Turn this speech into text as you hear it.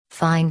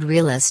Find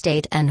real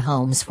estate and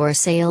homes for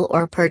sale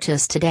or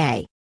purchase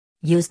today.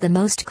 Use the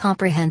most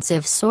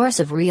comprehensive source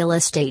of real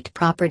estate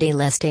property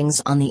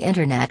listings on the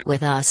internet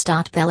with us.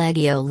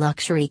 Bellagio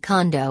luxury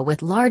condo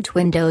with large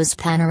windows,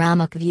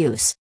 panoramic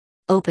views.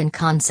 Open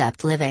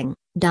concept living,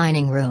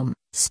 dining room,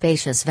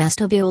 spacious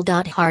vestibule.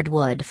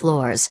 Hardwood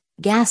floors,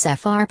 gas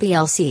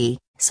FRPLC,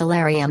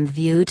 solarium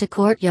view to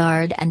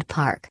courtyard and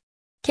park.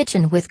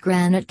 Kitchen with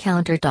granite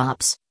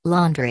countertops,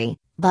 laundry,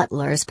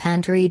 butler's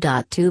pantry.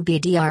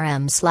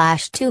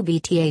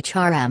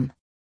 2BDRM/2BTHRM.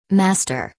 Master.